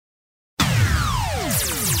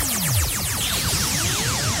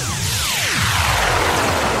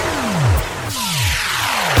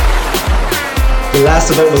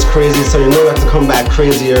last event was crazy, so you know I have to come back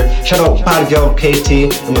crazier. Shout out Bad Girl KT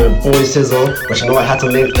and my boy Sizzle, which I know I had to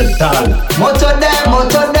link the Don. Motor there.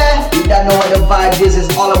 You don't know what the vibe this is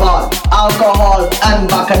all about. Alcohol and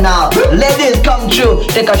Bacchanal. Ladies, come through.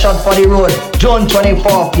 Take a shot for the road. June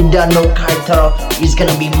 24th, you don't know Carter. He's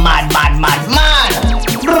gonna be mad.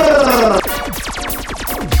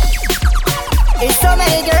 It's so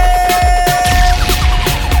many girls.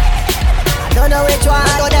 I don't know which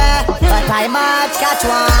one go there, but I must catch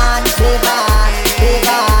one. Flavor.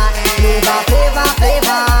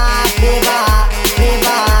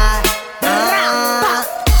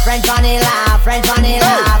 French vanilla, French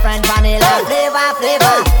vanilla, French vanilla, flavor,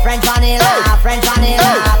 French vanilla, French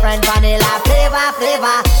vanilla, French vanilla, flavor.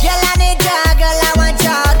 Girl, I need you, girl, I want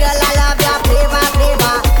you, girl, I love your flavor,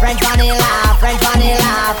 French vanilla.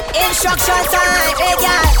 Instruction time, hey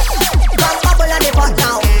girl, come bubble on the pot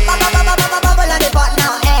now, bubble on the pot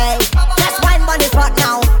now, hey. Just wine on the spot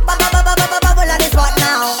now, bubble on the spot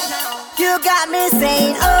now. You got me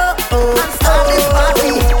saying, oh. I'm starting this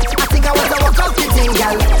party. I think I want to walk out the thing,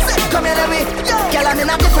 girl. Come here, let me. Girl, I'm in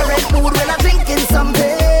a different mood when I'm drinking something.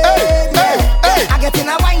 Hey. I get in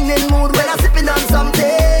a whining mood when I'm sipping on something.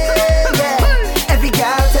 Yeah. Every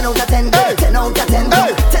girl, 10 out of 10. 10 out of 10. 10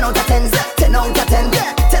 out of 10. 10 out of 10.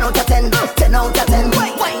 10 out of 10. 10 out of 10.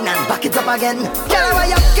 Wine and back it up again. Girl, I want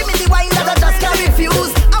you give me the wine that I just can't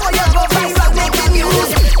refuse. I want you to go viral, make the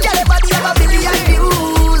news. Girl, everybody have a billion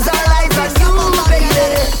views. All eyes on you,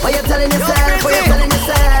 baby. What you telling yourself?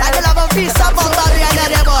 I will have a piece of bumblebee and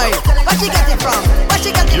the boy. Where she get it from? My girl, she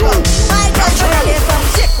get from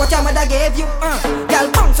shit. What your mother gave you? Girl,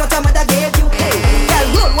 bounce what your mother gave you. Girl,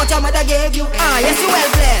 roll what your mother gave you. Yes, you well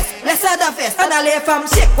blessed. Let's have the fest. And I lay from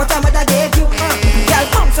shit. What your mother gave you? Girl,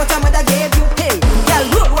 bounce what your mother gave you. Girl,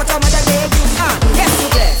 roll what your mother gave you. Yes, you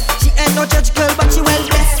blessed. She ain't no church girl, but she well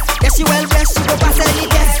blessed. Yes, she well blessed. She go pass any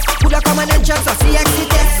test. Put a common entrance or CXC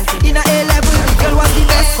test. In a A-level, the girl was the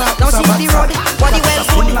best. Now she the road, body well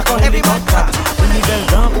full. Every month.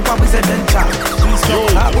 Ou pas présidenta,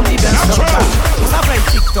 ou ni ben stop. Ou ça fait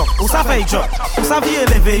TikTok, ou ça fait job, ou ça vient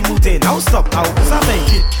lever et monter. Now stop, ou ça fait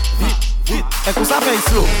vite. Et que ça fait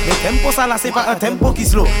slow. Le tempo ça là c'est pas un tempo qui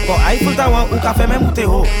slow. Quand Eiffel Tower ou café même monter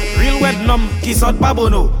haut. Real wet nom qui saute pas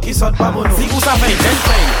bono, Si ou ça fait den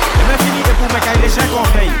play. Et même fini et pour me cailler les chèques en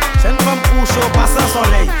paye. Chaîne femme pour chaud passe un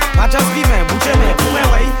soleil. Pas just be man, bouche mais pour mes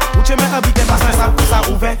way. Bouche mais habiter passe ça pour ça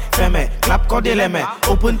ouvert, fermé. Clap cordé les mains,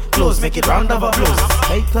 open, close, make it round of applause.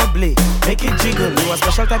 Make the blade, make it jiggle. You a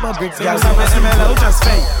special type of bricks, girl. Ça fait ML ou just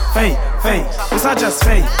fake. Ou ça just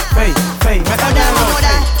fake. Make a girl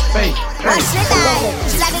fake. She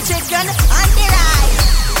like the chicken on the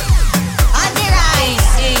rise.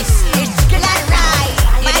 It's chicken and rice.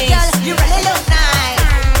 My girl, you really look nice.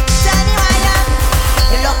 Tell me why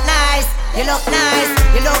you look nice. You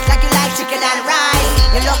look like you like chicken and rice.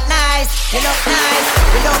 You look nice. You look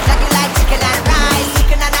like you like chicken and rice.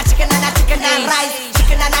 Chicken and rice. Chicken and rice.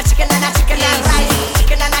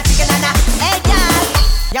 Hey girl,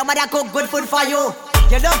 your mother cook good food for you.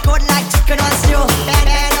 You look good like chicken on stew.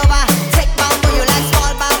 Bend over. You like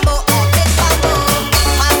small bamboo or big bamboo.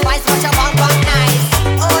 My spice, watch your bum nice.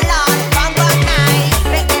 Oh Lord, bum nice.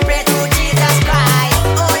 Make me pray to Jesus Christ.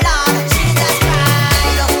 Oh Lord, Jesus Christ.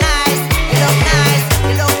 You look nice.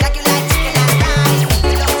 You look like you like chicken and rice.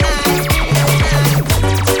 You look nice.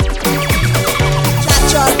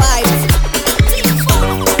 Natural vibes.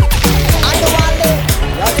 I don't want it.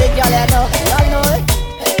 You think y'all know it?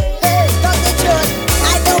 Hey, talk the truth. I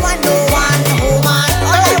don't want no one woman.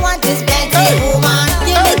 All I want is woman,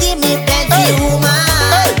 give me plenty woman.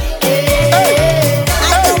 I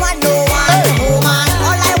don't want no one woman.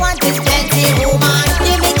 All I want is plenty woman.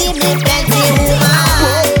 Give me plenty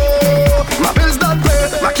woman. My bills don't pay,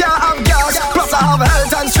 my car have gas. Plus I have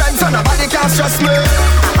health and strength, so nobody can stress me.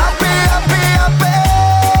 Happy.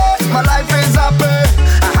 My life is happy.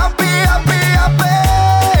 Happy.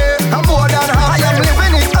 I'm more than happy. I am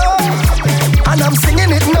living it up, and I'm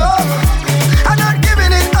singing it now. I'm not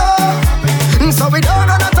giving it up. So we don't run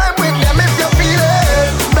out of time with them if you feel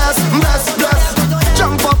it. Bless.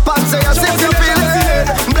 Jump up and say as if you feel it.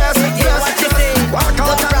 Bless. Walk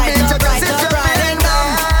out and beat you just if you feel it.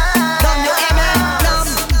 Numb you numb.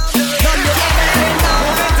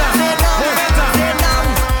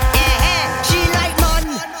 She like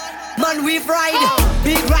man we fried.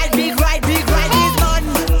 Big ride is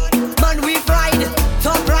man we fried.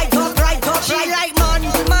 Top right. She like man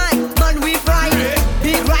we fried.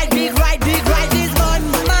 Big ride is man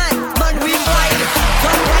we fried.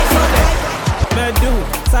 Top right. Me do,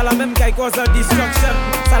 ça la même qui cause a destruction.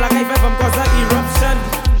 Ça la qui fait comme cause a eruption.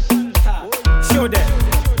 Show them.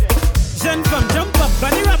 Je position from jump up,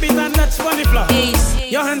 bunny rabbit and touch bunny floor.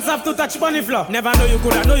 Your hands have to touch bunny floor. Never know you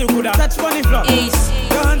coulda touch bunny floor.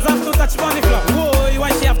 Your hands have to touch bunny floor. Whoa,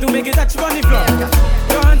 why she have to make it touch bunny floor?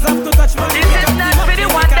 Your hands have to touch bunny floor. This is not for the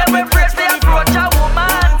one that will break the approach a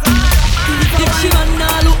woman. If she man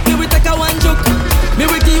nah look, me we take a one joke. Me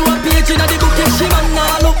we give you a page inna the book. If she man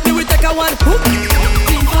nah look, me we take a one hook.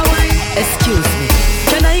 Excuse me,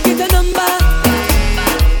 can I get a number?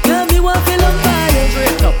 Can me want feel on fire?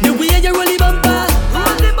 The way you roll the bumper,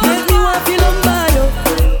 make me want feel on fire.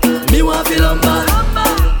 Me want feel on fire.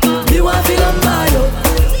 Me want feel on fire.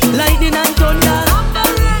 Lightning and thunder,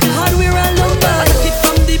 hardware and lumber. Take it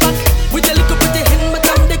from the back with a little pretty hand, but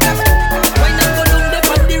I'm the cap. Why not go down there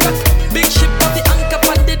on the rock? Big ship of the anchor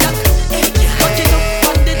on the dock. Watching up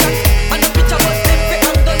on the dock, and the picture was every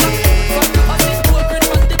angle lock. From the office, working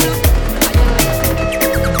on the block.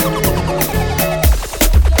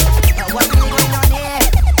 What's going on here?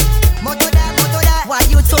 Motoda, why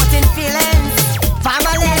you talking feelings?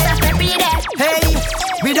 Family, repeat it. Hey,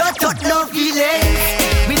 we don't talk no feelings.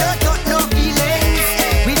 We don't talk no feelings.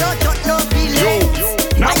 We don't talk no feelings.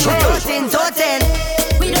 Why you talking?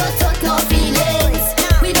 We don't talk no feelings.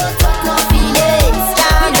 We don't talk no feelings.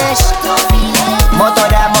 Spanish.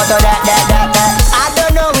 Motoda. I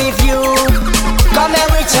don't know if you come here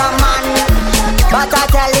with your man, but I'm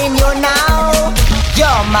telling you now,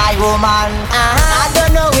 you're my woman. I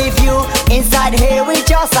don't know if you inside here with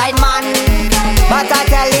your side man, but I'm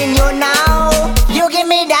telling you now, you give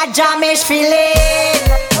me that jamish feeling.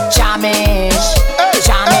 Jamish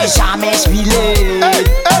feeling.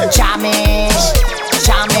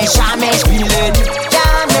 Jamish feeling.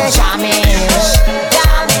 Jamish feeling.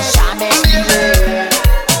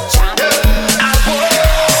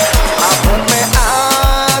 I put me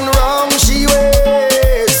hand round she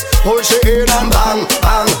waist, push it in and bang,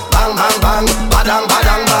 bang, bang, bang, bang, badang,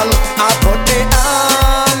 badang, bang. I put me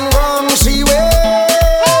hand round she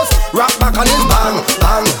waist, rock back on his bang,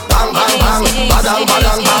 bang, bang, bang, bang, badang,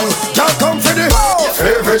 badang, bang. Y'all come for the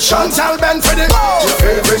favorite shot, y'all bend for the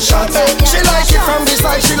favorite shot. She like it from the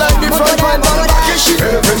side, she like the front one, and back is she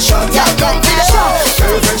favorite shot. Y'all come for the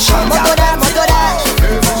favorite shot, Motoda.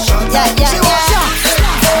 she wants shot.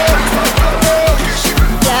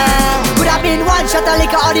 Could have been one shot of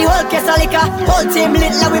liquor or the whole case of liquor. Whole team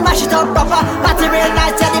lit, like we mash it up proper. Party real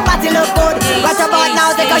nice, yeah, the party look good. Right about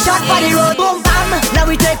now, take a shot for the road. Boom bam, now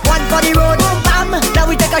we take one for the road. Boom bam, now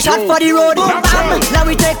we take a shot for the road. Boom bam, now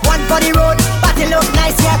we take one for the road. Party look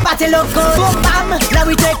nice, yeah, party look good. Boom bam, now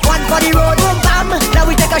we take one for the road. Boom bam, now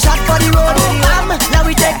we take a shot for the road. Boom bam, now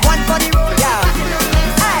we take one for the road. Yeah.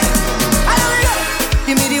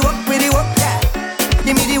 Give me the work with the work, yeah.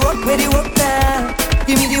 Give me the work with the work, yeah.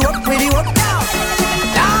 Give me the work with the work, yeah.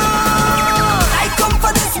 I come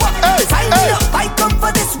for this work. Sign me up. I come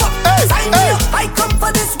for this work. Sign me up. I come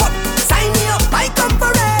for this work. Sign me up. I come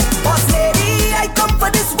for it. Boss lady, I come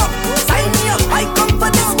for this work. Sign me up. I come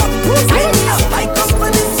for this work. Sign me up. I come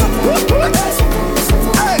for this work.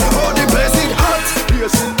 Hey, oh, the place is hot.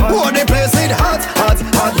 Oh, the place is hot, hot,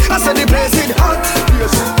 hot. I said the place is hot.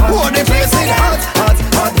 Oh, the place is hot, hot,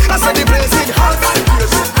 hot. I said the place is hot.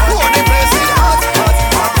 Oh, the place is hot, hot,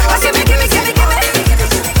 hot. I said the place is hot.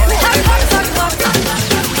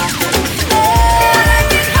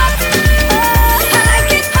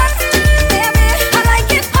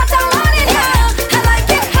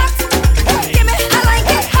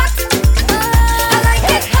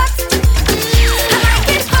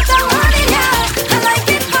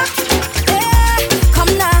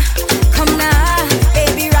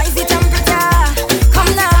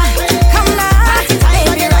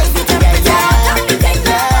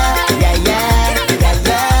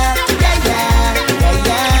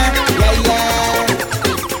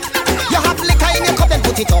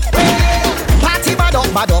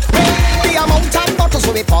 Bad up, the amount of bottles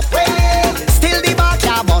we pop. Still the bar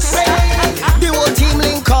can't bust. The whole team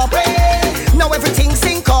link up. Now everything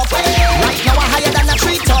sync up. Right now we're higher than a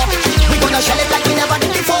treetop. We gonna shell it like we never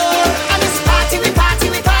did before. And this party we party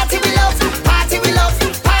we party we love. Party we love.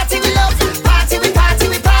 Party we love. Party we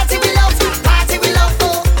party we party we love. Party we love.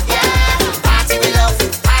 Oh yeah. Party we love.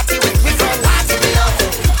 Party with we friends. Party we love.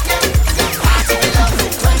 Yeah. Party we love.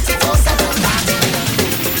 24/7 party.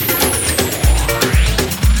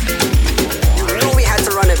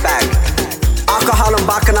 Alcohol and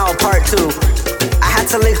Bacchanal Part 2. I had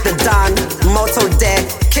to link the Don, Moto De,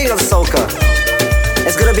 King of Soca.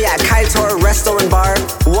 It's gonna be at Kaitor Resto and Bar,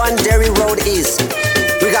 1 Derry Road East.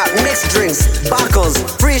 We got mixed drinks, bottles,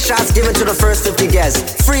 free shots given to the first 50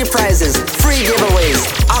 guests, free prizes, free giveaways.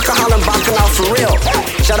 Alcohol and Bacchanal for real.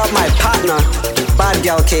 Shout out my partner, Bad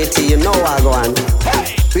girl KT, you know I go on.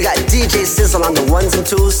 We got DJ Sizzle on the ones and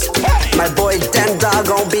twos. My boy Den Dog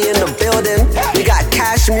gon' be in the building. We got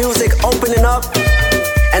Cash Music opening up.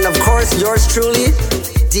 And of course, yours truly,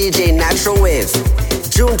 DJ Natural Wave.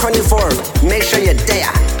 June 24th, make sure you're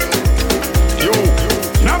there. Yo,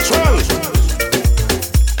 Natural.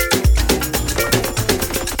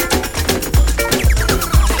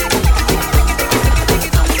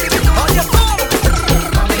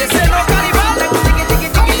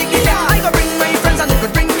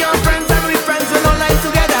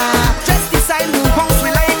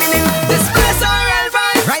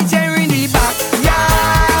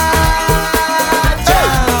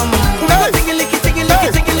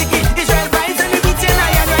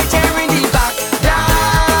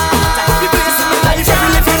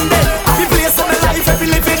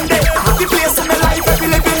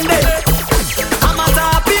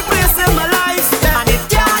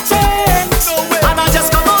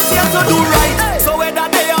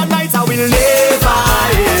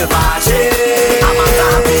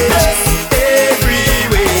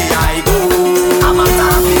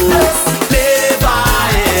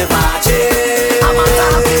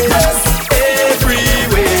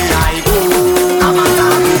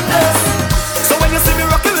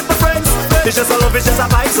 It's just a love, it's just a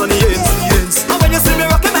vibes on the ends. And when you see me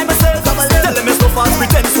rocking by myself, tell them it's no false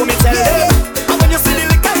pretense for me tell them. And when you see the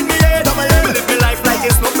liquor in me head, me live me life like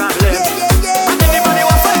it's no problem. And anybody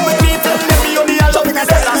who fight with me, tell them me only a love me,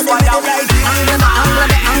 that's why I'm like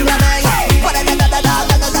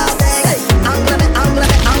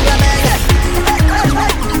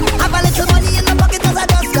I've a little money in my pocket 'cause I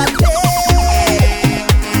just got paid.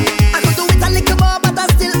 I could do it a little more, but I'm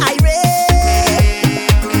still irate.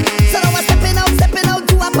 So now I'm stepping out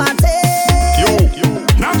to a party.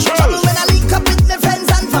 Natural. Trouble when I link up with my friends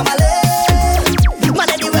and family. But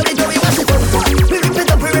anyway we do, we mash it up. We rip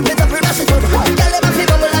it up, we mash it up. Girl, them a fi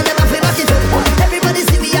bubble and them a fi back it up. Everybody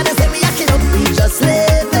see we and they say we acting up. We just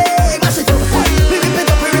living, mash it up. We rip it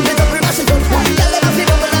up, we mash it up. Girl, them a fi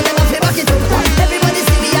bubble and them a fi back it up. Everybody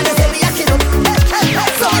see we and they say we acting up.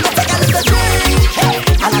 So I go take a little drink,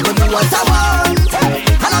 and I go do what I want,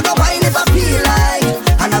 and I go wine if I feel like,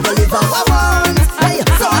 and I go live how I want. Hey,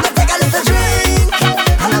 so I go take a little drink,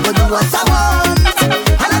 and I go do what I want,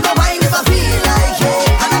 and I go wine if I feel like,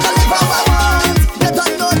 yeah, and I go live how I want. You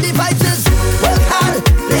don't know the vibes is work hard,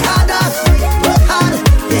 play harder, work hard,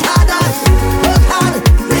 play harder, work hard,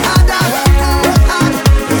 play harder, work hard,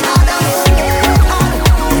 play harder, work hard,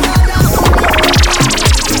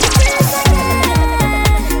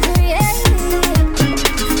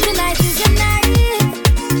 Tonight is your night,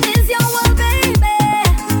 is your world, baby.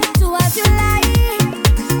 Do as you like,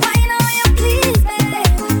 why now you please me?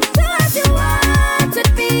 Do as you want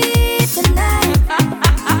with me tonight.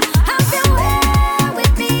 Have your way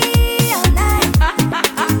with me all night.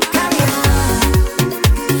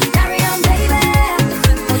 Carry on, baby.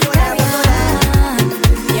 Carry on,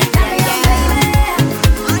 yeah, carry on, baby.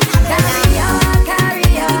 Carry on.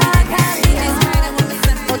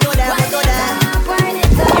 Wind it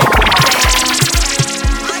up.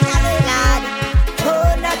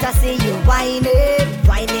 Oh, not to see you whining,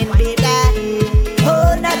 baby.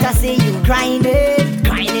 Oh, not to see you grinding,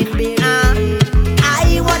 baby.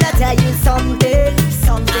 I wanna tell you something,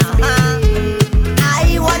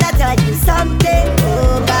 I wanna tell you something,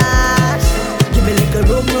 oh gosh. Give me a little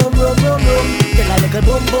boom, give me a little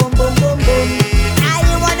boom, boom. I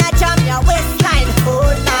wanna jam your waistline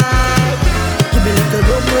all night. Give me a little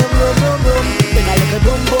boom, give me a little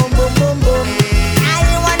boom, boom. I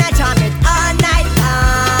wanna jam it all night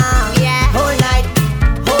long, yeah. Whole night,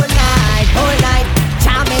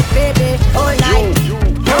 jam it, baby, all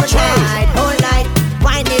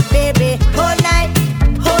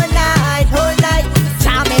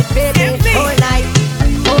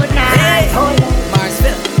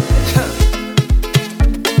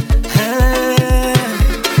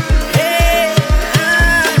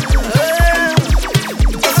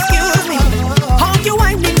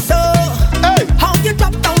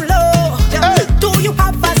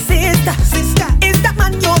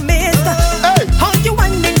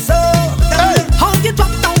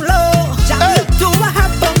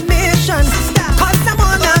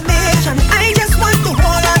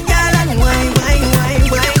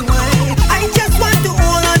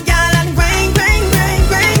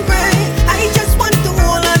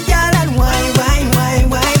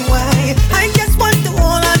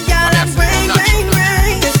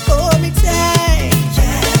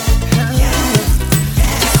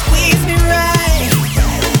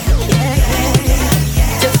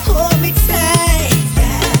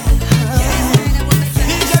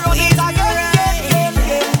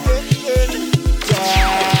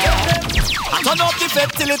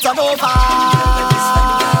till it turn over.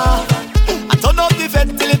 I turn up the vet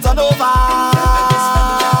till it turn over.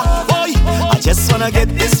 Boy, I just wanna get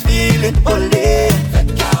this feeling all day.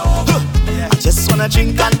 I just wanna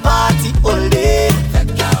drink and party all day.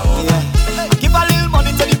 Yeah. Give a little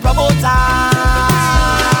money to the promoter.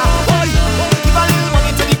 Boy, give a little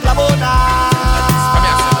money to the promoter.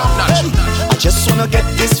 I just wanna get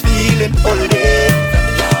this feeling all day.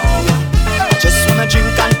 I just wanna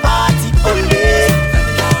drink and party all day.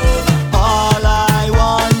 All I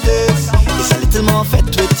want is a little more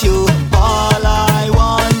fete with you. All I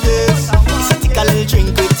want is a take a little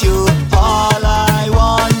drink with you. All I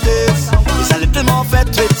want is a little more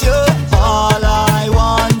fete with you. All I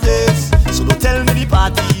want is, so don't tell me the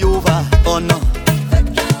party over. Oh no.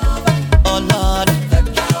 Oh Lord.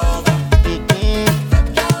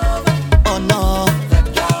 Oh no.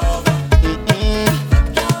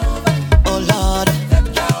 Oh Lord.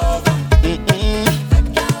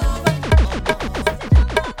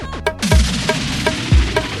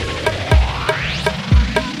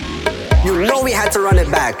 You know we had to run it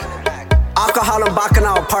back. Alcohol and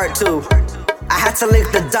Bacchanal Part 2. I had to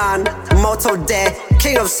link the Don, Moto De,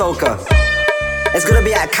 King of Soca. It's gonna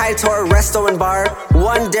be at Kaitor Resto and Bar,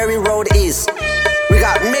 1 Dairy Road East. We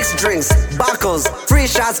got mixed drinks, buckles, free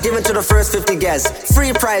shots given to the first 50 guests,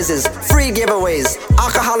 free prizes, free giveaways,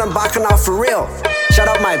 alcohol and Bacchanal for real. Shout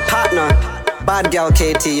out my partner, Bad Gal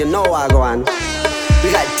KT, you know what I go on.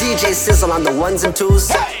 We got DJ Sizzle on the 1s and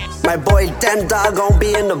 2s. My boy Den Dog gon'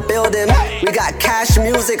 be in the building. We got Cash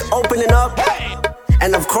Music opening up.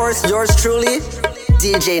 And of course, yours truly,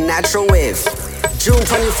 DJ Natural Wave. June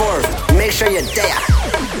 24th, make sure you're there.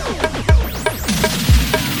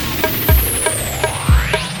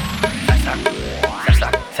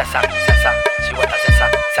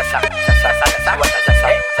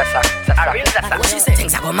 What she say?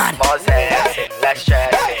 Things I go mad. More zessin', less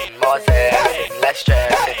stressing. More zessin', less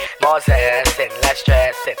stressing. More zessin', less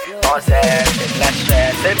stressing. More zessin', less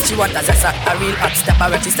stressing. She want a zessa, a real hot stepper.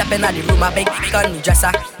 When she step in the room, a big gun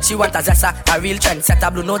dresser. She want a zessa, a real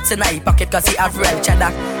trendsetter. Blue notes in her pocket cause he have real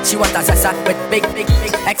cheddar. She want a zessa with big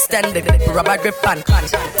extended rubber grip and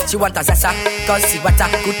she want a zessa cause she want a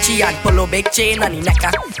Gucci and polo big chain on the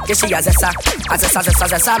necker. Yeah, she a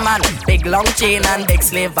zessa man. Big long chain and big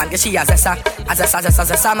slave van. Yeah, she a zessa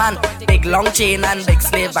man. Big long chain and big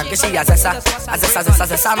slave van. Yeah, she a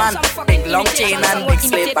zessa man. Big long chain and big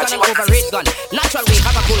slave van. She want a red gun. Natural wave,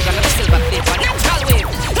 have a cool gun and a silver plate one. Natural wave.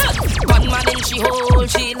 Gunman in she hold,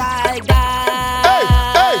 she like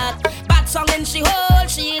that. Bad song in she hold,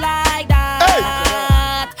 she like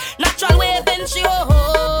that. Natural wave in she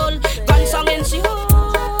hold. Gun song in she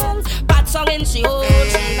hold. Bad song in she hold,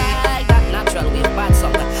 she like that. Natural wave, bad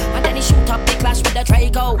song. And then he shoot up the clash with the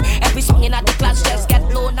Draco. Every song in at the clash just get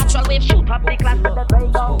low. Natural wave, shoot up the clash with the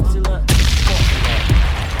Draco.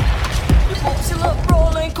 Still up,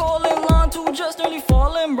 rolling, calling, line two just nearly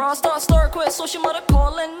falling. Bra start quit, so she mother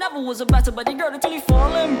calling. Never was a better, but the girl that's only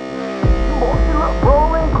falling. Still up,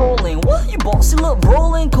 rolling, calling. What? You still up,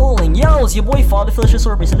 rolling, calling. Yo, it's your boy Father Phil, just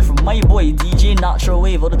represented from my boy DJ Natural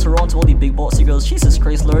Wave out of Toronto, all the big bossy girls. Jesus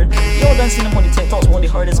Christ, Lord. Yo, done seen him on the TikToks, one of the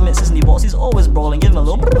hardest mixes in the boss. He's always brawling. Give him a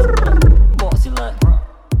little bossy like.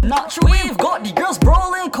 Natural Wave got the girls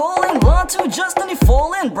brawling, calling, line two just in the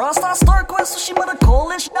falling. Bra start quest, so she mother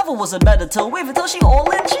calling. She never was a better till wave until she all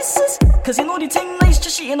in. Jesus, cause you know the thing nice,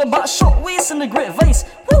 just she in the back short waist and the great vice.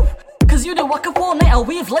 Woo! Cause you the walk up all night, I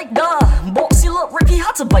wave like that. Boxy look, Ricky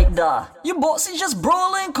had to bite that. You boxy just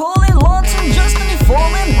brawling, calling, line two just in the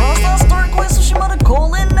falling. Bra start quest, so she mother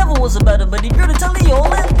calling. Never was a better, but the girl to tell the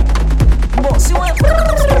all in. Boxy went,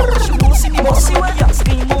 she wanna see me boxy went, yeah,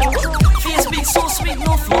 scream more. Face big, so sweet,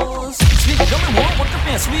 no flaws. Sweet girl, walk up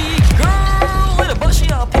and sweet girl with a butt, she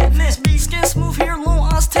a fitness. Skin smooth, hair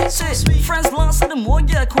long, ass tits. Friends long, so them one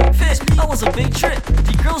get a quick fish. That was a big trip.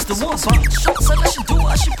 The girls the one bop shots, said I should do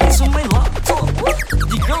I should piece on my laptop.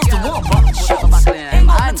 The girls the one bop shots. Ain't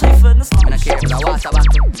got the time for this. I don't care if I water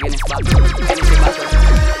buckle, Guinness buckle, anything buckle.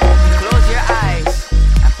 Close your eyes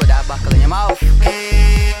and put that buckle in your mouth.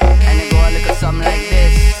 Something like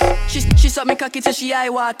this. She suck me cocky till she eye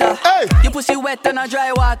water. Hey. Your pussy wet and a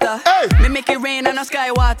dry water. Hey. Me make it rain and a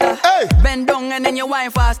sky water. Hey. Bend down and then you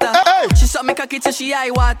whine faster. Hey. She suck me cocky till she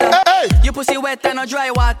eye water. Hey. Your pussy wet and a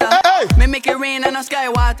dry water. Hey. Me make it rain and a sky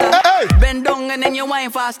water. Hey. Bend down and then you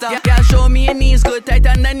whine faster. Girl, show me your knees good, tight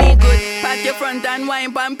underneath good. Pat your front and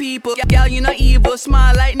whine pan people. Girl, you not evil,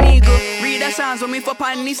 smile like nigga. Read the sounds when me for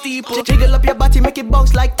pan the steeple. Jiggle up your body, make it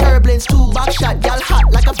bounce like turbulence. 2 back shot, girl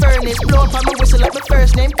hot like a furnace. Blow up on my whistle like my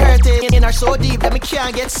first name Curtis. In her so deep that me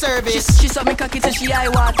can't get service. She suck me cocky till she high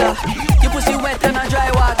water. You pussy wet and a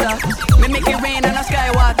dry water. Me make it rain and a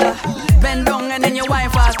sky water. Bend down and then you wine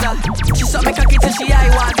faster. She suck me cocky till she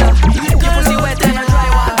high water. You pussy wet and a dry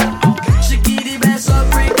water. She give the best of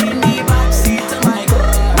breaking the backseat to my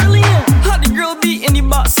car. Brilliant, how the girl be in the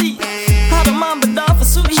backseat. How the man be down for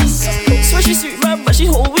sweets. Swear she sweet red but she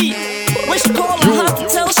whole wheat. When she call I have to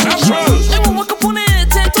tell she true. They won't walk up on it.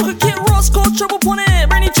 Take talk a kid Ross, call trouble on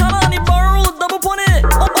it. Rainy China and the barrel double on it.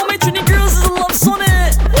 All my Trini girls is a love son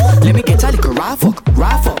it. Let me get a little raw fuck.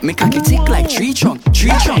 Me cocky tick like tree trunk.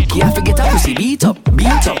 Yeah, forget a pussy beat up.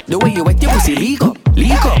 The way you wet your pussy leak up.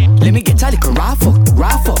 Let me get a little raw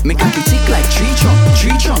fuck. Me cocky tick like tree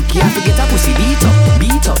trunk. Yeah, forget a pussy beat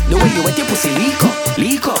up. The way you wet your pussy leak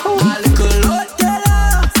up. A little load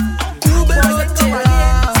teller, two bellow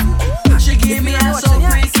teller. She give me a so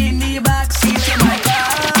break in the backseat of my car.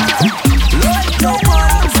 Load no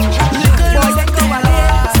one, little load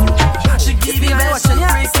teller. She give me a so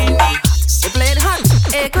break in the. We playing hot,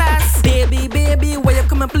 A-class. Baby, why you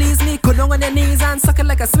come and please me? Go down on your knees and suck it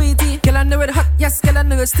like a sweetie. Girl, I know it hot, yes, girl, I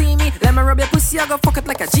know it's steamy. Let me rub your pussy, I go fuck it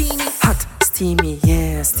like a genie. Hot, steamy,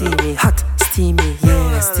 yeah, steamy. Hot, steamy,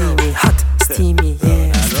 yeah, steamy. Hot, steamy,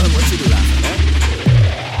 yeah. What you do laughing, eh?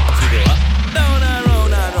 She go up, down and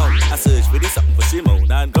round and round. I search for this something for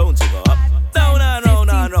Simone and going to go up, down and round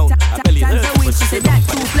and round. I believe her, but she said that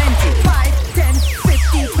too plenty. 5, 10,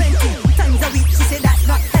 15, 20 times a week. She said that's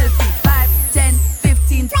not healthy. 5, 10,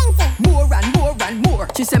 15, 20 more and more.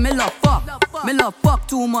 She said me love fuck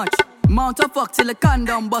too much. Mount a fuck till the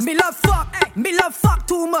condom bust. Me love fuck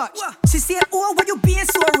too much. She said, oh, why you being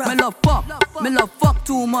so rough? Me love fuck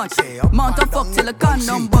too much. Mount a fuck till the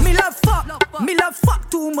condom bust. Me love fuck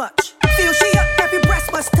too much. Feel she up, every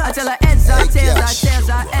breast must touch. I tell her heads are tails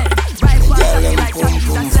are head. Right one cocky like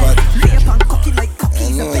cockies and said. Lay up and cocky like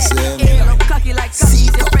cockies and bed. Air up cocky like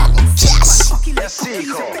cockies and friend. Cocky like cockies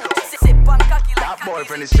and bed. Sip on cocky like that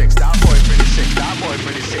boyfriend is sick. That boyfriend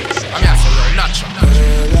is sick. I'm here for real natural.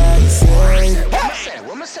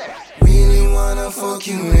 What me say? Really wanna fuck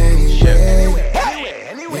you anyway.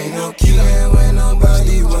 We no care when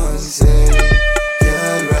nobody wants it.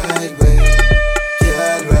 Get right way.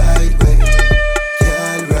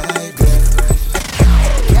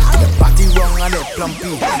 The body wrong and it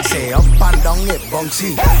plumpy. Say up and down it bouncy.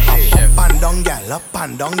 Up and down, gal. Up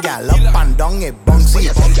and down, gal. Up and down it bouncy.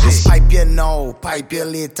 This pipe you now, pipe you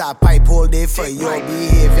later. Pipe all day for your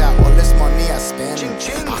behavior. All this money I spend,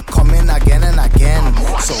 I come in again and again.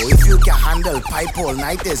 So if you can handle pipe all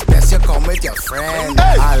night, it's best you come with your friend.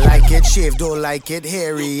 I like it shaved, don't like it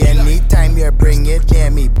hairy. Anytime you bring it near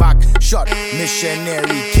me, back shot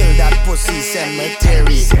missionary. Kill that pussy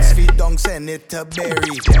cemetery. 6 feet down, send it to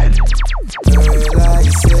bury. Girl, I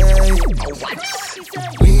say,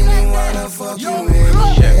 really wanna fuck you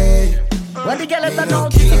anyway. When the girl let her know,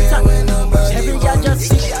 every girl just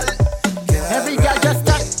sit. Every girl just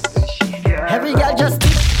touch. Every girl just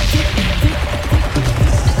tick.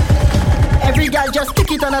 Every girl just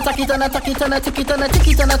tick it on a, tack it on a, tack it on a, tick it on a, tick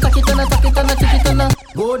it on a, tack it on a, tack it on a, tick it on a.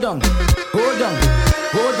 Go down.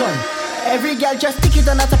 Every girl just tick it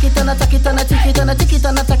on a, tack it on a, tack it on a, tick it on a, tick it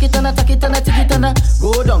on a, tack it on a, tack it on a, tick it on a.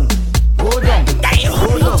 Go down. Hey,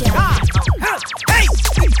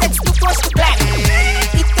 it takes 2 toes to clap.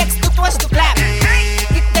 It takes 2 toes to clap.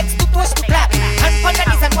 It takes 2 toes to clap. And on the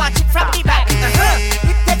knees and watch it from the back. It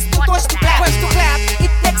takes 2 toes to clap.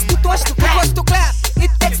 It takes 2 toes to clap.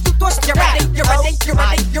 It takes 2 toes to clap.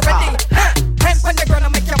 You're ready. Hand on the ground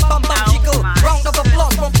and make your bum jiggle. Round of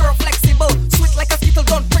applause, bumper flexible. Sweet like a skittle,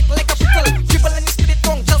 don't prick like a pickle. Dribble and you spit it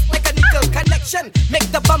wrong just like a nickel. Connection, make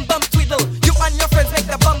the bum twiddle. You and your friends make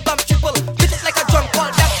the bum triple. Beat it like a drum, call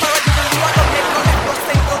that paradiddle. You want to make no left or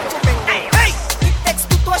single to mingle. Hey, it takes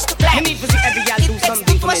 2 toes to clap. You need to see every girl do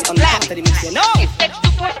something to make on the part of the mix. No, it takes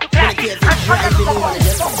 2 toes to clap.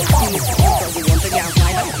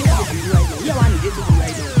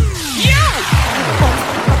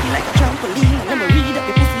 Like a trampoline, let me read up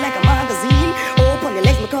your pussy like a magazine. Open your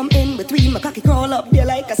legs, me come in between. My cocky crawl up there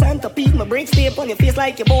like a centipede. My brain stay up on your face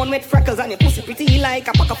like you're born with freckles. And your pussy pretty like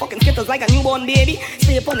a pack of fucking skittles, like a newborn baby.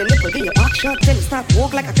 Stay up on your nipple, then your back shot. Then you start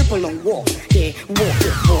walk like a cripple, now walk. Yeah,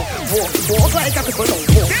 walk like a cripple, now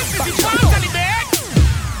walk. This is the Totally Big.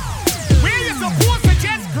 Where you supposed to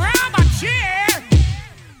just grab a chair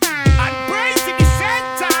and brace in the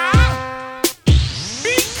center.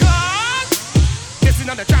 Because this is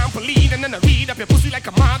on the trampoline, and then I read up your pussy like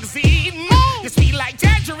a magazine. You sweet like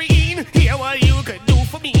tangerine. Hear what you could do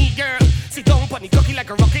for me, girl. Sit down on the cocky like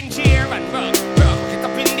a rocking chair and rock, get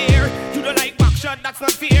up in there. You don't like back shot, that's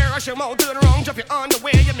not fair. Rush your mouth to the wrong, drop your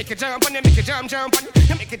underwear. You make it jump and you make it jump and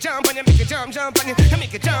you make it jump and you make it jump and you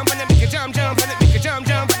make it jump and you make it jump and you make it jump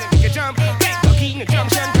and you make it jump. Get cocky in the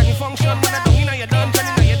junction, can you function when I don't know your dungeon,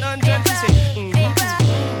 She say,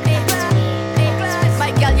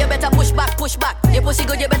 my girl, you better push back, push back. Your pussy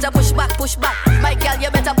good, you better push back, push back. My girl, you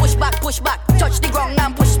better push back, push back. Touch the ground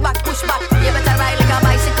and push back, push back. You better ride like a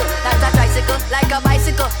bicycle, not a tricycle, like a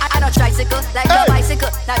bicycle. I don't tricycle, like a bicycle,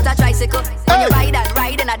 not a tricycle. When you ride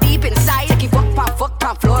and a deep inside, take it fuck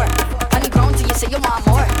pan floor. On the ground till you say you want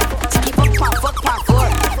more. Take it fuck pan floor.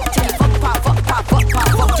 Take it fuck pan.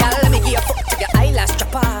 Girl, let me give you fuck to your eyelash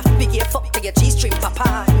chopper. Me give you fuck to your G-string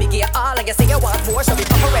papa. Me give you all and you say you want more, so we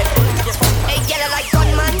pop a Red Bull. Hey, girl, I like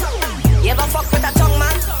gunman. You ever fuck with a tongue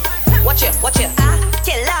man? Watch it,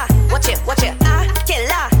 killer. Watch it,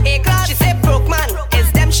 killer. Hey, class, she say broke man.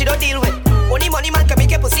 It's them she don't deal with. Only money man can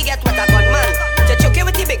make your pussy get wet a gunman. Just choke it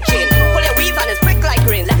with the big chain. Pull your weave and it's prick like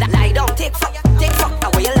rain. Lie down, take fuck.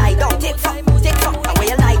 And where you lie down, take fuck. And where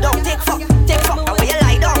you lie down, take fuck. And where you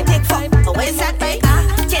lie down, take fuck. And where you sat, hey,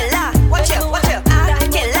 killer. Watch it,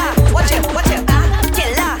 killer. Watch it,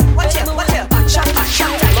 killer. Watch it. Back shot.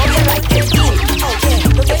 How you like it? Okay,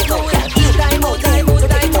 look at it go.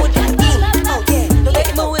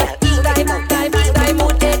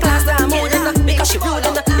 She rude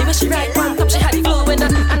and the way she ride one top, she had the glue and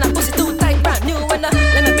her pussy too tight, brand new and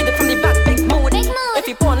let me beat it from the back, big mood. If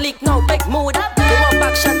you porn leak now, big mood. You want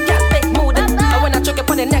back shot, yeah, big mood. I wanna choke up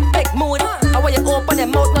on the neck, big mood. I want you open your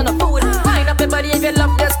mouth, none of food. Wind up your body if you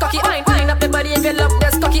love this cocky. Wind up your body if you love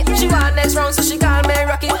this cocky. She want next round, so she call me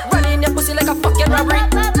Rocky. Running your pussy like a fucking robbery.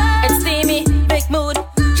 It's steamy, big mood.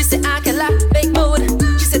 She said I can laugh, big mood.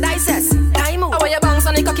 She said I says, time move. I want you bounce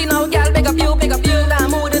on the cocky now, girl, big up you, that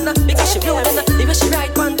mood and because she rude and she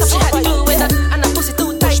right one top, she had the glue in and her pussy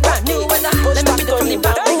too tight, brand new and let me beat it from the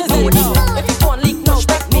back, big mood. If you won't leak no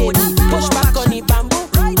back mood, push back on the bamboo,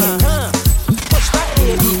 push back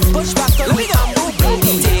baby, push back on the bamboo,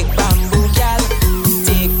 baby. Take bamboo, gal,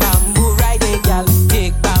 take bamboo, ride it, gal,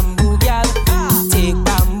 take bamboo, gal, take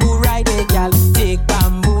bamboo, ride it, gal, take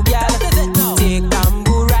bamboo, gal, take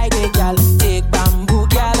bamboo, ride it, gal, take bamboo,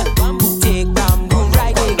 gal, take bamboo,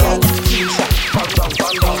 ride it, gal.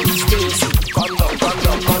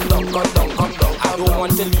 I don't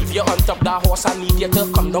want to leave you on top that horse. I need you to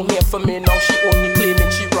come down here for me now. She only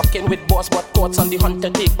claiming she rocking with boss, but thoughts on the hunter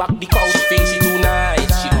take back the cow. She feels she too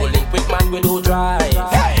nice. She don't link with man with no drive.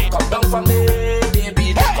 Come down from there,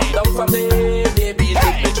 baby. Come down from there, baby.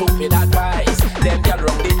 Take me through with advice. Them girl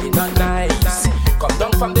wrong, they be not nice. Come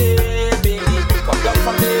down from there, baby. Come down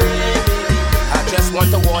from there, baby. I just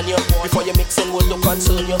want to warn you before you mixing with the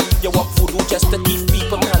concern you. You want voodoo just to keep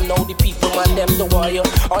people, man. Now the people, man, them the warrior.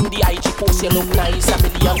 On the IG post, you look nice. 1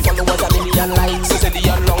 million followers, 1 million likes. 1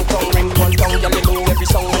 million long tongue, ring one tongue. You know every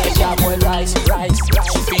song when you jar boy rise. She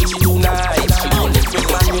feels she too nice. She don't live with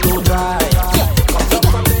man, you don't drive. Come down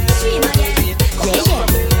from there, baby. Come down from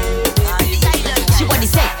there. She what he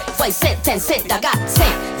say? 5 cent, 10 cent, I got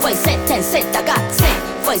cent. 5 cent, 10 cent, I got cent.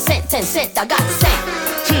 5 cent, 10 cent, I got cent.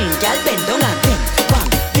 Girl bend down and bing, bang,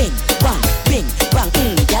 bing, bang, bing, bang.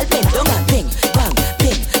 Girl bend down and bing, bang,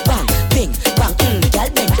 bing, bang, bing, bang. Girl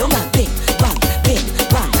bend down and bing, bang, bing,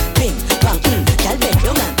 bang, bing, bang. Girl bend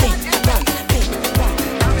down and bing, bang, bing, bang.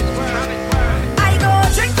 I go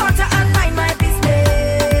drink water and mind my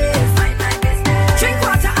business. Drink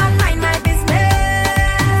water and mind my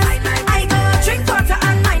business. I go drink water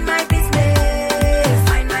and mind my business.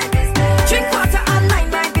 Drink water and mind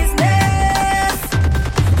my business.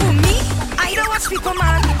 Who me? I don't watch people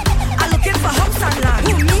man. I'm looking for house and land.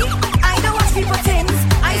 Who me? I don't watch people things.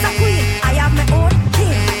 I's a queen. I have my own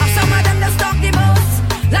king. Of some of them that stalk the most,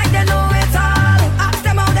 like they know it all. Ask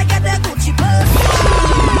them how they get their Gucci purse.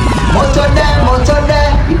 Motor,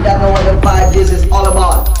 you don't know what the vibe this is all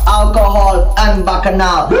about. Alcohol and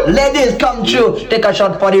Bacchanal. Ladies, come true. Take a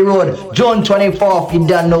shot for the road. June 24th, you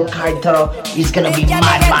don't know Carter. It's gonna be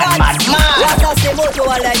mad. What a say moto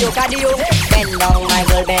wala yo kadio. Bend down, my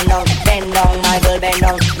girl, bend down. Bend down, my girl, bend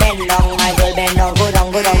down. Bend down, my girl, bend down. Go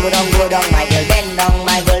down, my girl, bend down,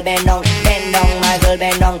 my girl, bend down. Bend down, my girl,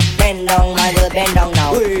 bend down. Bend down, my girl, bend down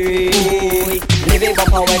now. Living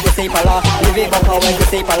bumper when you say pala. Living bumper when you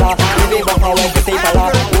say pala. Living bumper when you say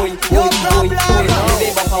pala. Living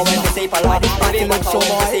bumper when you say pala. Living bumper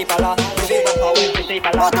when you say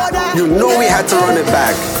pala. You know we had to run it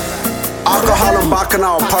back. Alcohol and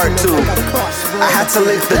Bacchanal Part 2. I had to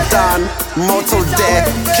link the Don, Moto De,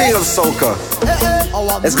 King of Soca.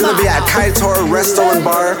 It's gonna be at Kaitor Resto and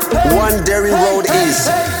Bar, 1 Derry Road East.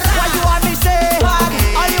 What you want me say?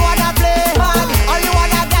 All you wanna play? All you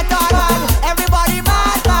wanna get on? Everybody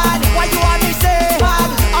mad, man. What you want me say?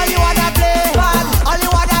 All you wanna play? All you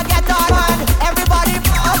wanna get on? Everybody,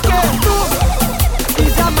 okay.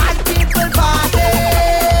 These are mad people party.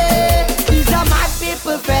 These are mad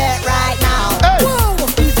people fair right now.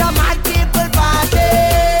 These are mad people party.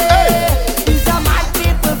 These are mad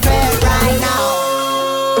people fair right now.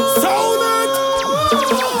 Sound it!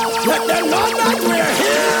 Let them know that we're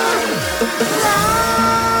here!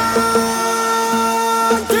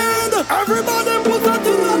 Everybody put that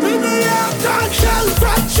thing up in the air. Dark shell,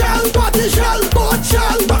 fat shell, body shell, boat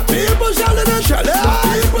shell. But people shelling it,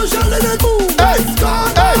 people shelling it, boom. It's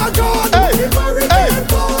gone, gone. People repeat it,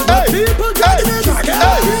 gone. People dragging it,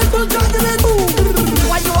 people dragging it, boom.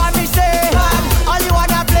 What you want me say? All you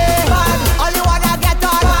wanna play? All you wanna get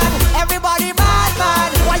on? Everybody mad,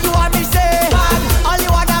 man. What you want me say? All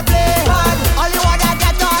you wanna play? All you wanna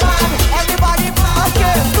get on? Everybody,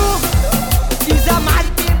 okay. These are mad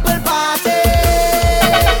people party.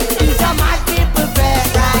 These are mad people fair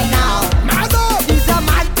right now. These are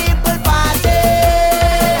mad people party.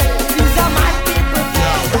 These are mad people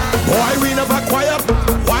fair. Boy, we never quiet.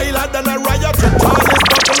 Wilder than a riot. All this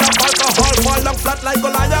bottle of alcohol fall down flat like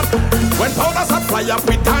Goliath. When powders are fly up,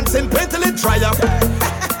 we dancing pain till it dry up.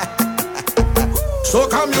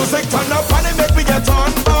 Soca music turn up and it make we get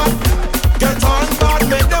on board. Get on board,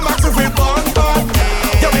 make them ask if we born bad.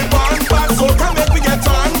 Yeah, we born bad. Soca make we get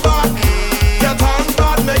on board. Get on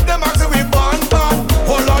board, make them ask if we born bad.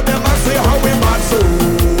 Oh Lord, them ask say how we bad so,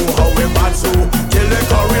 how we bad so. Till they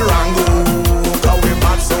call we rango, how we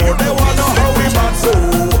bad so. They wanna how we bad so,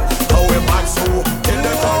 how we bad so. Till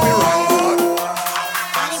they call we rango.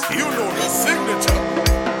 You know the signature.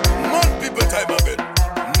 Man, people time of it.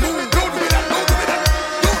 No, don't do that, don't do that.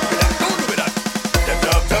 Don't do that. Them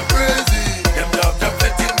job crazy. Them job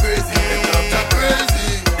fetting crazy. Them job crazy.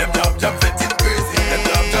 Them job fetting crazy. Them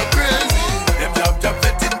job crazy. Them job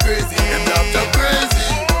fetting crazy. Them job crazy.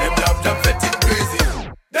 Them job fetting crazy.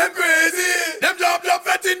 Them crazy. Them job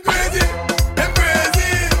fetting crazy. Them crazy.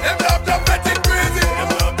 Them job fetting crazy.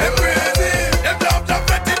 Them crazy. Them job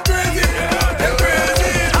fetting crazy. Them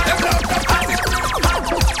crazy. Them job fetting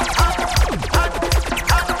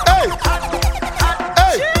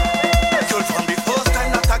From the first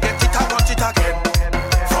time that I get it, I want it again.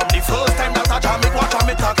 From the first time that I jam it, watch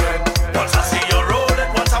it again. Once I see you roll it,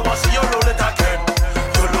 once I want to see you roll it again.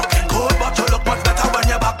 You're looking good, but you look much better when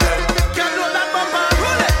you're back then. Can't roll that bumper,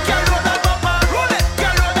 roll it. Can't roll that bumper, roll it.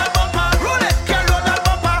 Can't roll that bumper, roll it. Can't roll that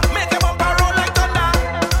bumper, make a bumper roll like thunder.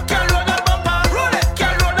 Can't roll that bumper, roll it.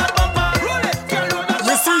 Can't roll that bumper, roll it. Can't roll that bumper.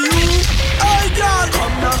 Listen you, hey girl,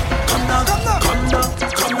 come now, come now, come now, come now,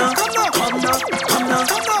 come now, come now, come now, come now,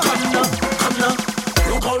 come now, come now.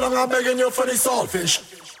 Look how long I'm begging you for the saltfish.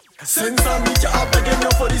 Since I meet you, I'm begging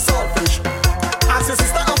you for the saltfish. Ask your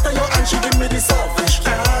sister after you and she give me the saltfish.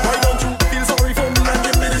 Why don't you feel sorry for me and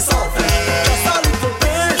give me the saltfish? Just a little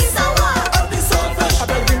bit of the saltfish. I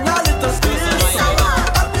beg you a little squeeze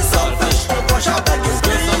of the saltfish. Oh gosh, I beg you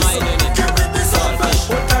please, give me the saltfish.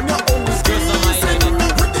 What time you only squeezing me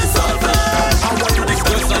with the saltfish? I want you to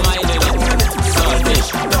squeeze down in it,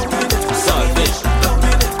 saltfish, down in it, saltfish, down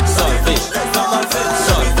in it, saltfish,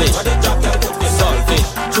 saltfish, saltfish,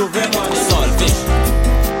 saltfish,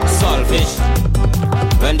 saltfish.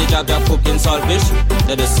 When the job cooking saltfish,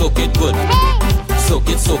 they just soak it good. Soak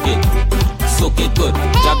it, soak it, soak it good.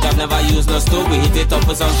 Job never use no stove, we heat it up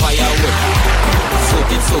with some firewood.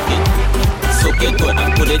 Soak it, soak it, soak it good.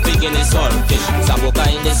 And put it big in the saltfish, saboka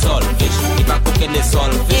in the saltfish. If I cook in the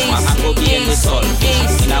saltfish, my hand go be in the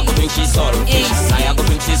saltfish. And I go bring she saltfish, now I go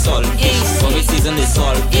bring she saltfish. When we season the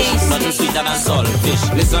saltfish, nothing sweeter than saltfish.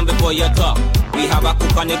 Listen before you talk, we have a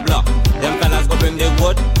cook on the block. Them fellas go bring the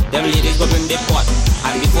wood, them ladies go bring the pot.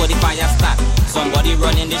 And before the fire start, somebody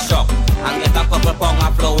run in the shop and get a couple pound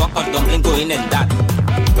of flour, cut dumpling going in that.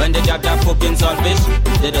 When the job cooking saltfish,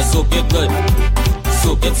 they just soak it good.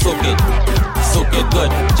 Soak it, soak it, soak it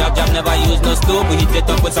good. Job never use no stove, we heat it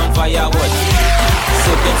up with some firewood.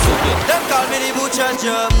 Soak it, soak it. Them call me the butcher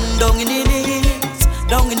job. Down in the knees,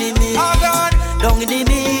 down in the knees, down in the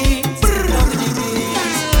knees, down in the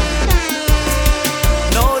knees.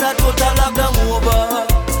 Now that total lockdown over,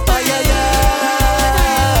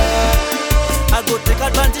 I go take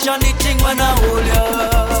advantage on the thing when I hold ya.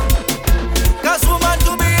 'Cause woman,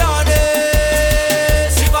 to be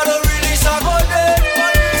honest, if I don't release a good day,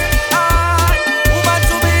 woman,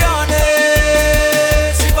 to be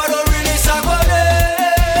honest, if I don't release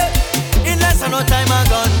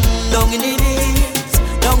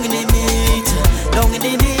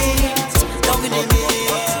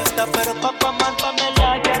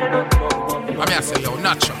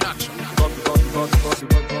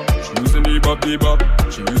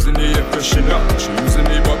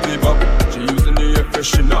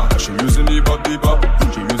bobby bop.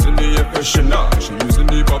 She using the air freshener. She using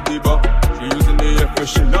the bobby bop. She using the air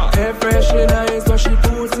freshener. Air freshener is what she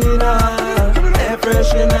puts in her. Air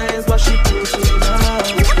freshener is what she puts in her.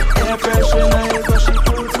 Air freshener is what she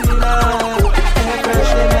puts in her. Air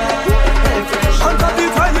freshener, air freshener. On top the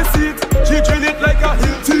toilet seat, she drill it like a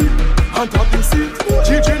hill tea. On top the seat,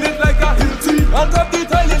 she drill it like a hill tea. On top the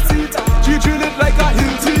toilet seat, she drill it like a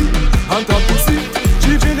hill tea. On top the seat,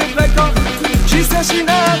 she drill it like a hill tea. She says she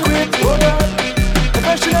not quit, oh God.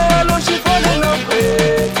 If she not alone, she fall in love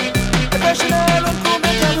with. If she not alone, come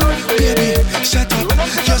make her run free. Baby, set up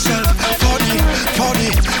yourself for the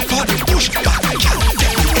push back.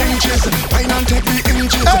 Get the inches, why not take the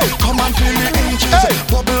inches? Come and feel the inches,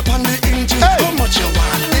 bubble on the inches. How much you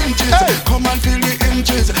want inches? Come and feel the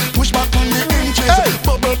inches, push back on the inches,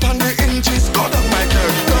 bubble on the inches. Go down, my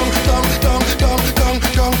girl, down,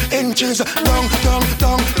 inches, down,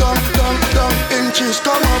 inches.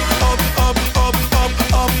 Come up,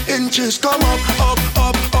 inches. Come up.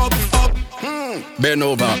 Bend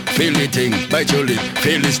over, feel the thing, bite your lip,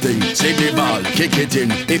 feel this thing. See the ball, kick it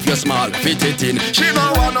in. If you're small, fit it in. She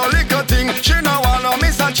no want no little thing, she no want no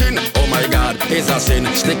miss a chin. Oh my God, it's a sin,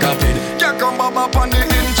 stick up it. Yeah, come up on the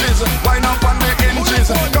inches, wind up on the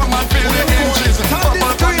inches. Come and feel the inches, bubble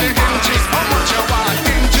on the inches. How much you want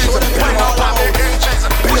inches, wind up on the inches.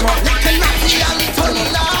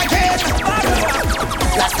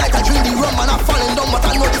 Last night I drink the rum and I'm falling down, but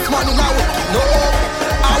I know this morning I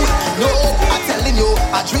telling you,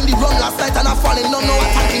 I drink the rum last night and I'm falling down. No, I'm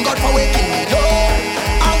thanking God for waking me. No,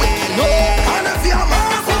 I'm waking up. And if you're my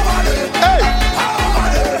over there, hey, over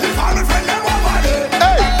there. If I'm a friend, them over there,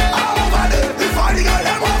 hey, over there. If I'm the girl,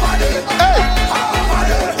 them over there, hey, over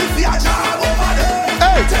there. If you're a job over there,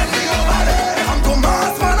 hey, tell me over there. I'm to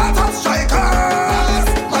mass, man, I top strikers.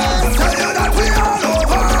 Man, tell you that we all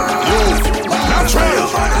over. That's right. You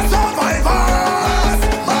man, a survivors.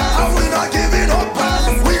 Man, we not giving up.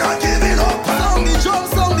 We not giving up.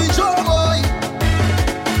 Sound the drum, boy.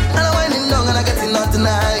 And I'm winding down and I'm getting out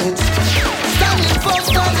tonight. Standing firm,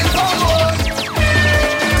 boy.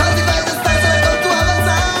 Cause the vibes is tight, so I don't have a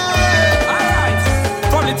time. Alright,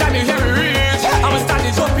 from the time you hear me reach, I'm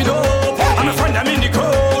standing jumping up. I'm a friend, I'm in the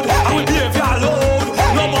crowd. I will be if you're alone.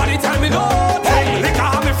 Nobody tell me nothing. Liquor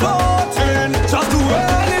have me floating. Just do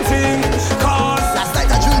anything. Cause last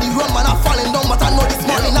night I drink the rum and I'm falling down, but I know this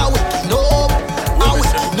morning I'm waking up. I'm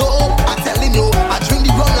waking up. I'm telling you, I drink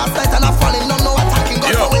the rum last night and I'm falling down. No, I'm thanking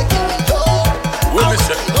God for waking me up. I'm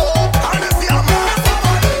waking up. And if you're my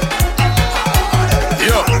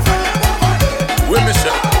Yo, with me, sir.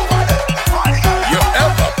 You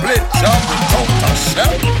ever played jump without a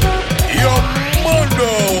shell? Your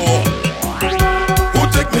mother. Who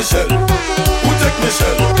take me shell? Who take me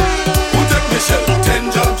shell? Who take me shell?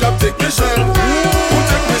 10 jump, take me shell. Who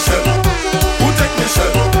take me shell? Who take me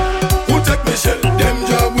shell? Who take me shell? Them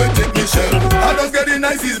job will take me shell. I don't get the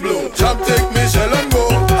nicest blow. Chop take me shell and go.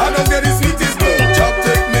 I don't get the sweetest blow. Chop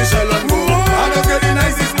take me shell and go. I don't get the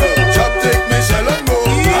nicest blow. Chop take me shell and go. I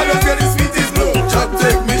don't get the sweetest blow. Chop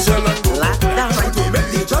take me shell and go. Lockdown, try to make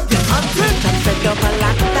the job get hunted. Chop set up a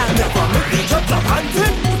lockdown, never make the job get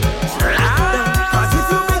hunted. Lockdown, cause if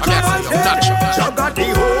you make a hunted, job got the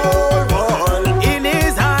whole world in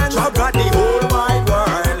his hand. Job got the whole wide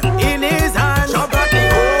world in his hand. Job got the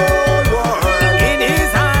whole world in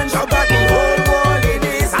his hand. Job got the whole world in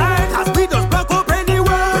his hand. Cause we just block up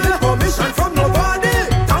anywhere. We need permission from nobody.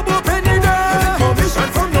 Tab up any day. We need permission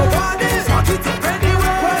from nobody. Fuck it up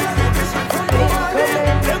anywhere. Permission from nobody.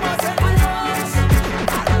 Them a say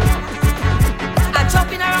I'm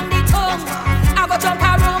jumping around the tongue. I go jump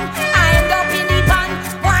around. I end up in the pan.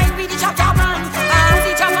 Wine with the chop chop man. I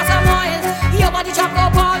see chop for some oil. Your body chop go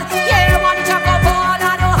ball. Yeah, your body chop go ball. I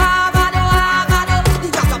don't have. The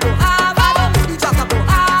chop chop go have. The chop chop go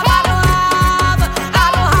have. I don't have.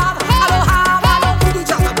 The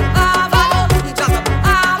chop chop go have. The chop chop go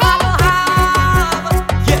have. I don't have.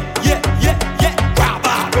 yeah. Grab I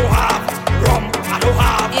don't have. Rum I don't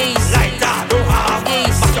have. Light I don't have.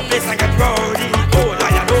 Back your place and get rowdy. Oh, I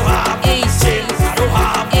don't have. Gin I don't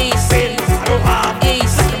have. Pills I don't have.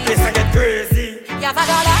 Back your place and get crazy. You have a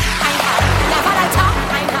dollar, I have. You have a lighter,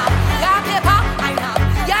 I have. You have paper, I have.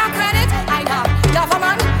 You have credit, I have. You have a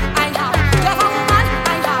man, I have. You have a woman, I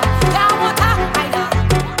have. You have water, I have.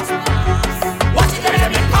 Watch it, let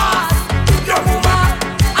me pass. Your woman,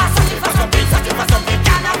 I searching for something,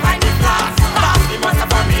 cannot find it last. Last the matter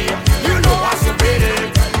for me. You know what's so pretty.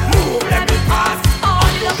 Move, let me pass. Oh,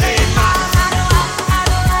 you look Play it, man. I don't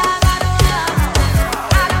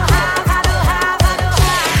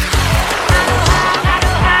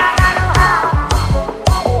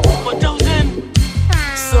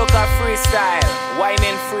freestyle,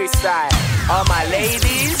 whining freestyle. All my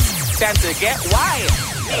ladies tend to get wild.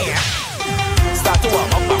 Yeah. Start to warm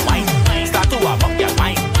up and wine. Start to warm up your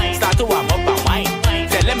wine. Start to warm up and wine.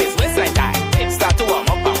 Tell them it's waist like that. Start to warm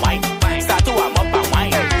up and wine. Start to warm up and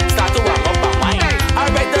wine. Start to warm up and wine.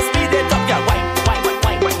 Alright, the speed it up, your wine.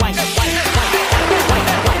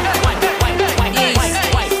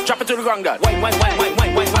 Drop it to the ground, girl.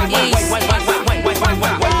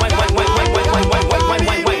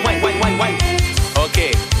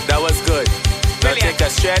 Okay, that was good. Now take a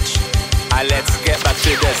stretch and let's get back to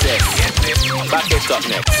the sex. Back it up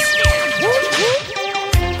next.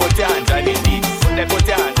 Put your hands on your knees. Put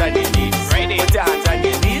your hands on your knees. Put your hands on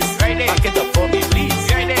your knees. Back it up for me, please.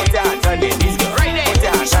 Put your hands on your knees, girl. Put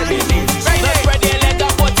your hands on your knees. Now spread your leg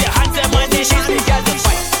up. Put your hands on your knees. Girl, just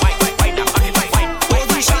fight.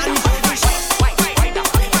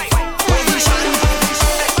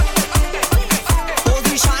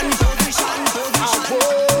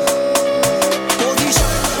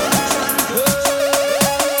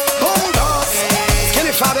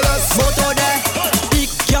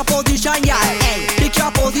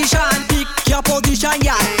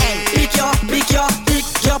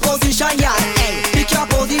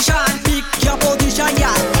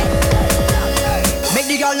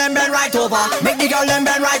 Right over, make the girl them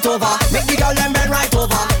bend right over, make the girl them bend right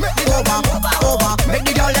over, over, make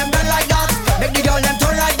the girl them bend like that, make the girl them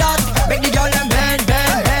turn like that, make the girl them bend.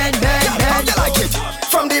 How you like it?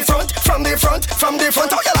 From the front,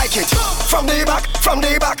 how you like it? From the back, how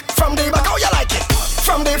you like it?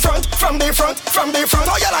 From the front,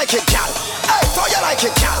 how you like it, gal? Hey, how you like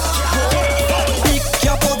it, gal? Pick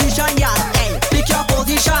your position, gal. Hey, pick your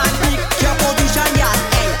position, gal.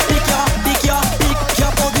 Hey, pick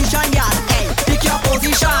your position, gal. Hey, pick your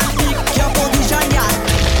position, gal.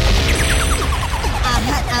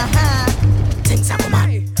 Things are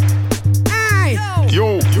coming. Hey,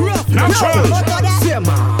 yo, natural. C'est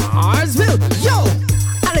Marsville, yo.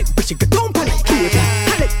 Allez, bitch, get on panic, kid.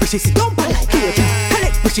 Allez, bitch, sit down panic, kid.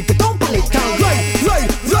 Allez, bitch, get on panic, down, right,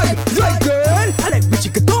 girl. Allez, bitch,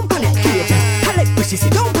 get on panic, kid. Allez, bitch,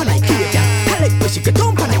 sit down panic, kid. Allez, bitch, get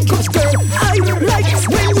on panic, 'cause girl, I like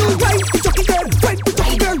when you ride the jockey girl, ride the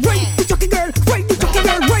jockey girl, ride the jockey girl, ride the jockey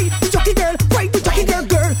girl, ride the jockey girl, ride the jockey girl,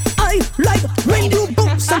 girl. I like when you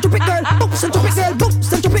bounce and drop it, girl, bounce and drop it, girl,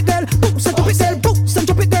 bounce and drop it, girl, bounce and drop it, girl, bounce and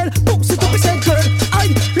drop it, girl, bounce and drop it, girl. I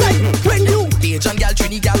like when you Bajan gal,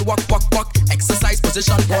 Trini gal, walk. Exercise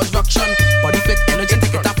position, construction. Body fit,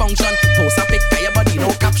 energetic, it a function. Pose a pic, your body, no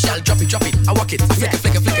cap shell. Drop it, I walk it. Flick it,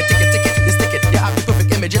 tick it, you stick it. You have the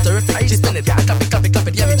perfect image, it's terrific. She spin it, yeah, clap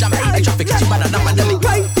it, yeah, me jam it. I traffic, she bad enough, pandemic.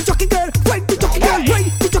 Right, the jockey girl, right, the jockey girl,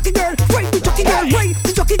 right, the jockey girl, right, the jockey girl, right,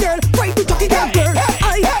 the jockey girl, right, the jockey girl, girl.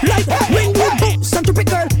 I like when you bounce and drop it,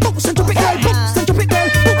 girl, bounce and drop it, girl, bounce and drop it, girl,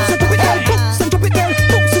 bounce and drop it, girl, bounce and drop it, girl,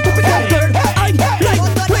 bounce and drop it, girl. I like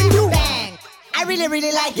when you bang. I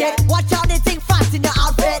really like it. Watch out, they think fast in your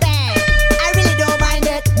outfit. Bang. I really don't mind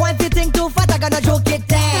it. Once you think too fast, I gonna joke it.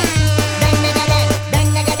 Dang.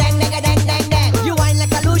 Dang. You whine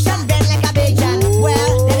like a Lucian, bend like a Bajan.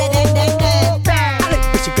 Well, dang. Alec,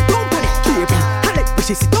 but she get on panic, keep it. Alec, but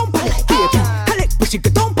she sit on panic, keep it. Alec, but she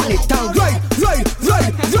get on panic, down, right,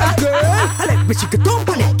 girl. Alec, but she get on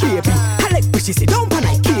panic, keep it. Alec, but she sit on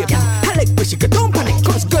panic, keep it. Alec, but she get on panic,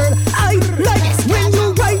 'cause girl, I like when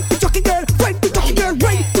you ride the jockey girl, ride the jockey girl,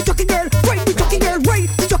 ride the jockey girl, ride the jockey girl, ride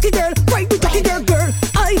the jockey girl, ride the jockey girl, girl.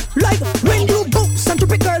 I like when you bounce and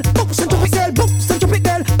drop it, girl, bounce and drop it, girl, bounce and drop it,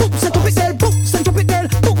 girl, bounce and drop it, girl, bounce and drop it, girl,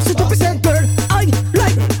 bounce and drop it, girl. I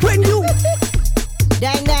like when you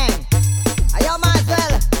Dang. Ayo,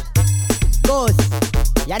 Marsville. Goose.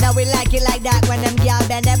 You know we like it like that when them girls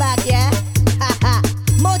bend their back, yeah?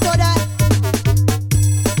 Moto that.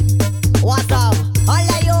 What's up? All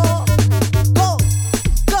of you. Go.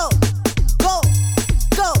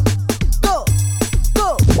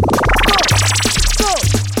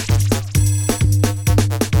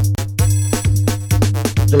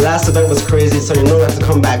 The last event was crazy, so you know I have to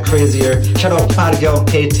come back crazier. Shout out Bad Girl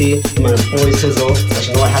KT and my boy Sizzle, but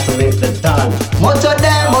you know I have to link the Don. Moto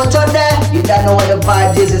there, you don't know what the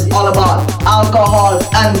vibe this is all about. Alcohol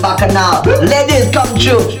and Bacchanal. Ladies, come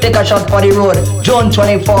true, take a shot for the road. June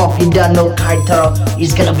 24th, you don't know Carter.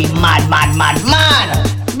 It's gonna be mad.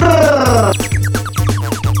 Brrr.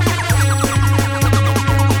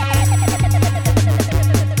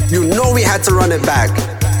 You know we had to run it back.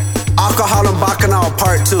 Alcohol and Bacchanal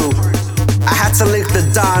Part 2. I had to link the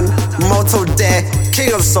Don, Moto De,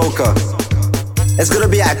 King of Soca. It's gonna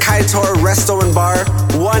be at Kaitor Resto and Bar,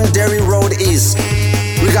 1 Derry Road East.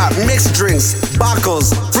 We got mixed drinks,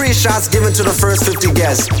 bottles, free shots given to the first 50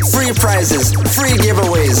 guests, free prizes, free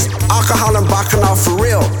giveaways. alcohol and Bacchanal for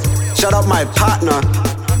real. Shout out my partner,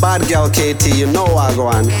 Bad Girl KT, you know I go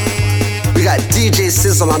on. We got DJ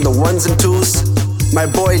Sizzle on the ones and twos. My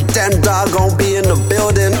boy Den Dog gon' be in the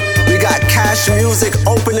building. We got Cash Music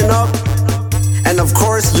opening up. And of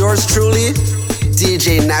course, yours truly,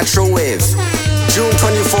 DJ Natural Wave. June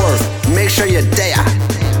 24th, make sure you're there.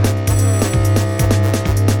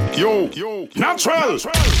 Yo, natural.